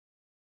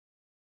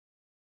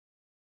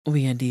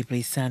We are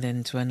deeply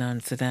saddened to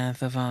announce the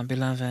death of our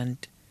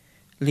beloved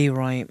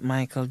Leroy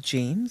Michael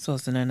James,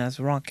 also known as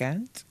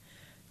Rocket,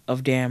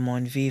 of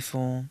Daremont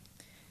V4.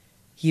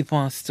 He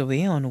passed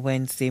away on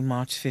Wednesday,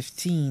 March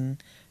 15,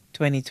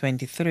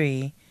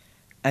 2023,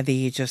 at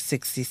the age of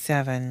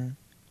 67.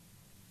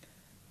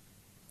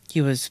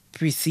 He was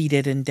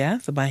preceded in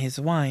death by his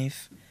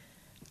wife,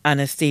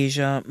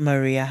 Anastasia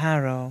Maria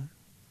Harrow.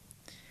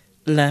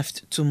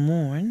 Left to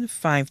mourn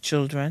 5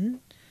 children,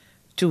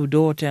 2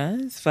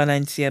 daughters,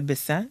 Valencia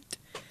Bissett,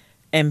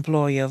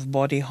 employee of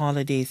Body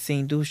Holiday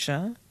St.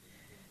 Lucia,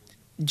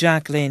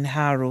 Jacqueline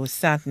Harrow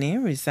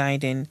Satney,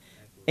 residing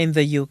in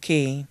the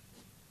UK,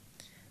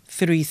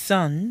 3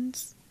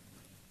 sons,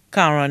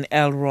 Karen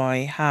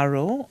Elroy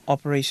Harrow,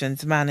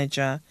 operations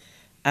manager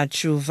at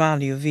True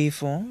Value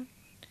V4,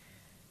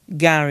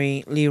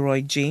 Gary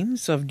Leroy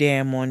James of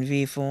Daremont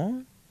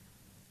V4,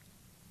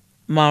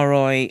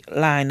 Maroy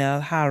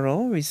Lionel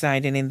Harrow,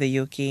 residing in the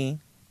UK,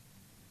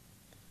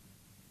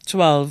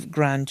 12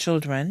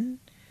 grandchildren,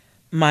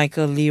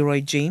 Michael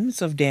Leroy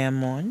James of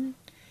Daremont,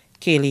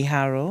 Kaylee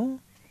Harrow,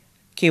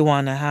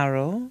 Kiwana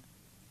Harrow,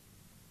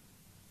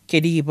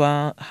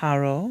 Kediba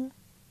Harrow,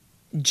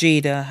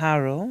 Jada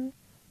Harrow,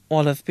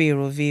 all of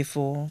Peru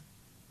V4,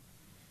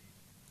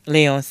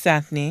 Leon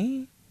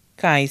Satney,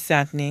 Kai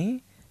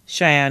Satney,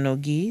 Cheyenne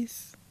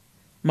O'Geese,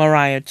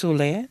 Mariah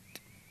Toulette,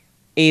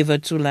 Ava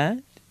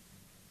Toulette,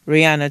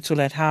 Rihanna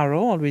Toulette Harrow,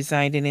 all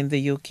residing in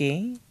the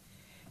UK,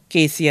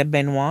 Casey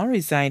Benoit,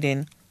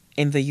 residing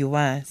in the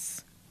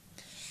US.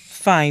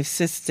 5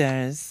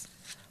 sisters,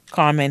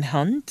 Carmen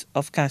Hunt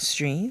of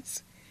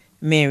Castries,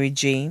 Mary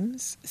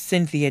James,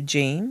 Cynthia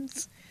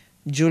James,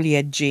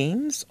 Juliet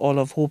James, all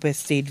of Hope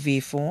Estate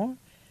V4,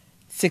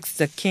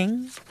 Sixter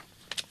King,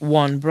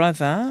 1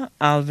 brother,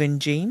 Alvin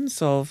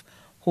James of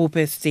Hope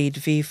Estate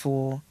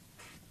V4,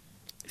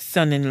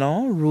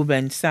 son-in-law,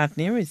 Ruben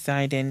Satney,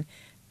 residing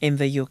in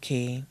the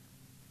UK,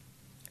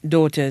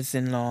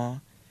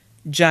 daughters-in-law,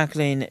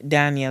 Jacqueline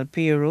Daniel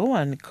Pirro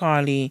and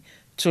Carly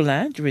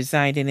Toulette,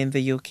 residing in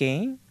the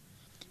UK,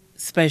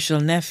 special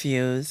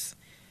nephews,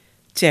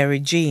 Terry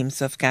James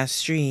of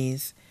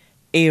Castries,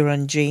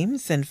 Aaron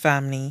James and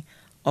family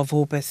of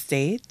Hope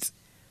Estate,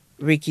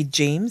 Ricky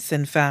James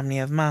and family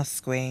of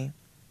Masque,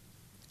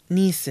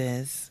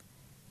 nieces,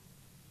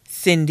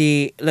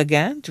 Cindy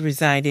Leggett,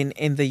 residing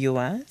in the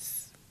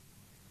US,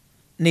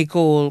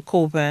 Nicole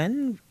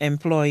Copen,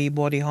 employee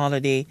Body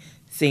Holiday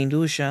St.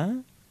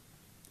 Lucia,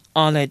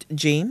 Arlette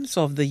James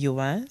of the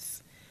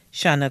US,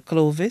 Shanna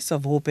Clovis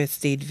of Hope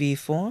Estate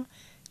V4,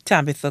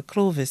 Tabitha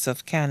Clovis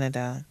of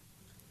Canada.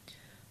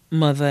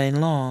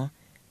 Mother-in-law,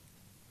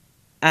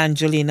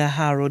 Angelina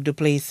Harrow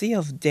Duplessis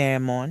of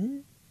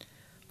Daremont.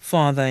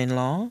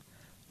 Father-in-law,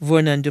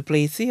 Vernon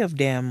Duplessis of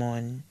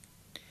Daremont.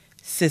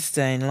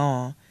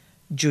 Sister-in-law,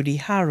 Judy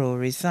Harrow,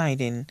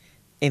 residing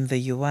in the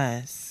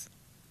US.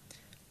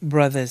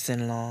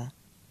 Brothers-in-law,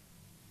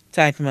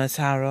 Titmus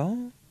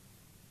Harrow,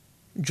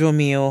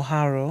 Dromio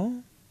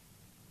Harrow,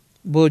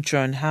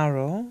 Bertrand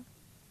Harrow,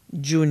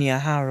 Junior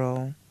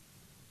Harrow.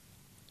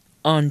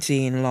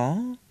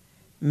 Auntie-in-law,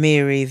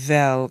 Mary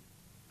Vel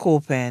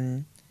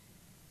Copen.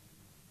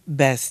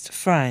 Best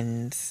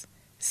friends,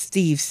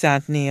 Steve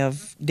Satney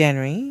of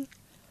Dennery,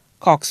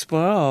 Coxper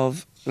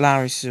of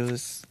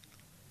Larissus.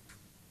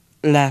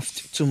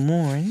 Left to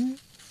mourn,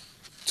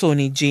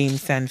 Tony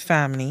James and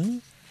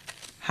family,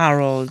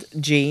 Harold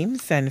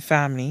James and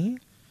family,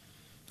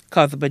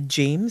 Cuthbert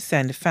James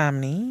and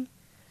family,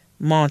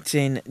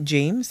 Martin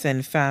James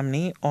and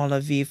family, all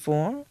of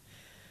V4,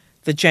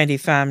 the Chenty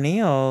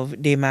family of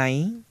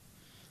Demai,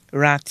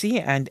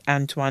 Ratti and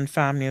Antoine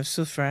family of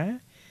Soufre,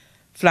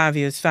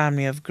 Flavius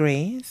family of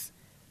Grace,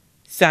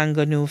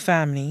 Sanganu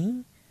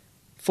family,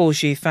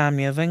 Fauché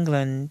family of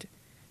England,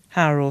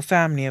 Harrow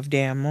family of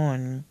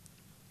Daremont.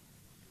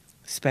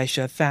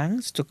 Special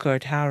thanks to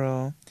Kurt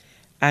Harrow,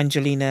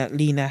 Angelina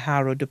Lena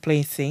Harrow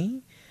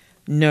Duplessis,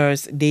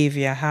 Nurse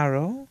Davia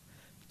Harrow,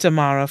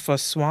 Tamara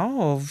Fossois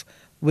of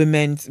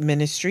Women's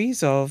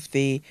Ministries of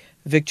the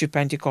Victory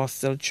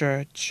Pentecostal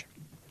Church.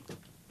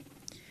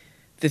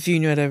 The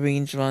funeral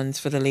arrangements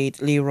for the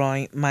late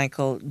Leroy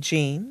Michael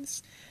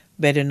James,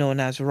 better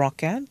known as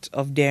Rocket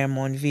of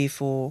Daremont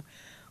V4,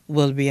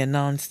 will be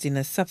announced in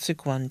a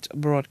subsequent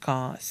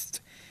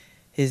broadcast.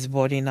 His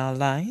body now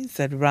lies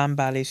at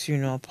Rambali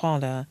Funeral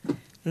Parlor,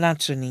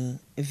 Latony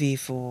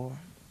V4.